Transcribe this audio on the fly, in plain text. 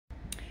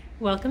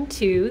Welcome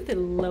to the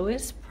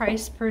lowest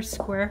price per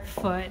square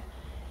foot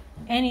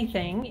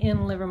anything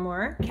in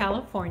Livermore,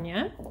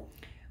 California.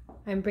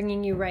 I'm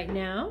bringing you right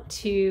now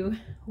to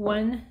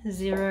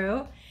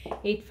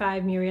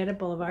 1085 Murrieta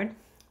Boulevard,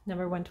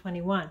 number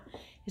 121.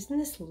 Isn't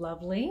this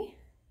lovely?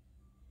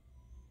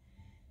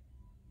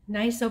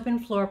 Nice open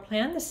floor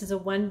plan. This is a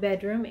one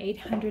bedroom,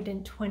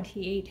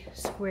 828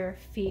 square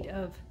feet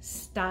of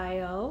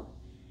style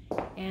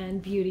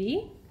and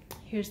beauty.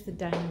 Here's the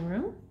dining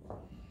room.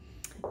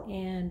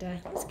 And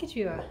let's get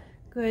you a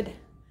good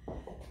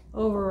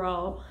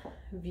overall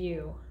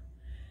view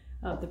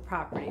of the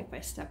property. If I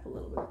step a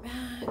little bit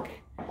back,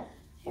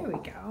 here we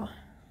go.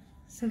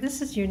 So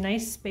this is your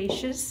nice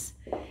spacious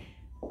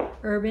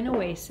urban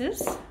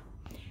oasis.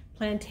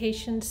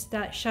 Plantation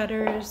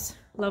shutters,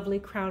 lovely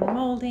crown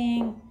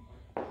molding,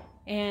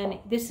 and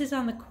this is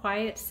on the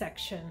quiet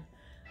section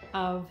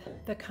of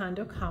the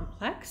condo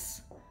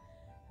complex.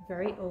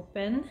 Very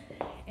open,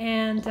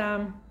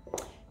 and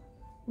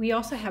we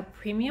also have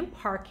premium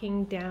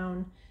parking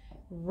down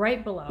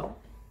right below.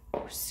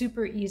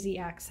 Super easy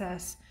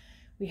access.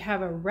 We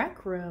have a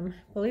rec room.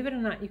 Believe it or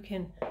not, you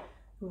can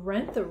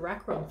rent the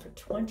rec room for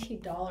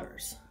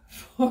 $20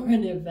 for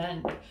an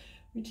event,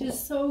 which is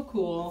so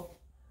cool.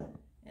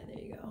 And there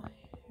you go.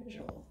 Here's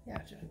your little,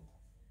 there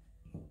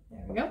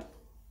we go.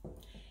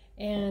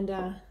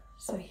 And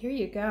so here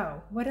you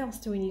go. What else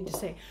do we need to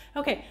say?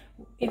 Okay,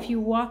 if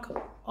you walk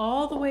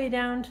all the way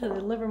down to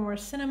the Livermore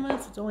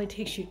Cinemas, it only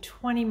takes you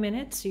 20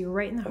 minutes. So you're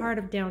right in the heart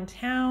of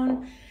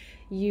downtown.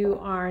 You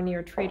are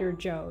near Trader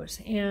Joe's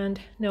and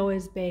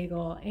Noah's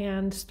Bagel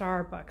and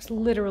Starbucks,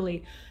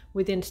 literally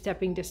within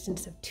stepping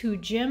distance of 2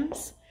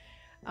 gyms.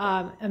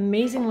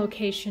 Amazing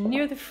location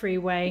near the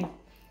freeway.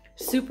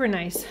 Super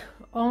nice.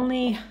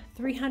 Only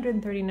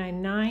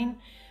 $339.9.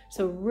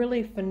 So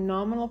really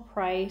phenomenal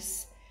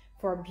price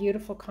for a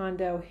beautiful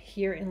condo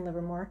here in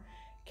Livermore,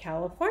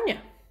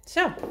 California.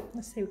 So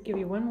let's say we give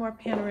you one more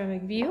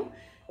panoramic view.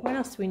 What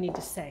else do we need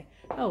to say?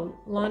 Oh,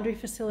 laundry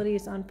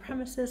facilities on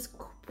premises,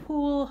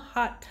 pool,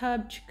 hot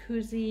tub,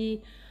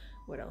 jacuzzi.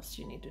 What else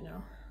do you need to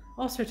know?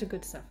 All sorts of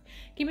good stuff.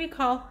 Give me a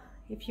call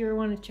if you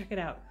want to check it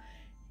out.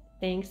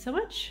 Thanks so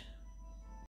much.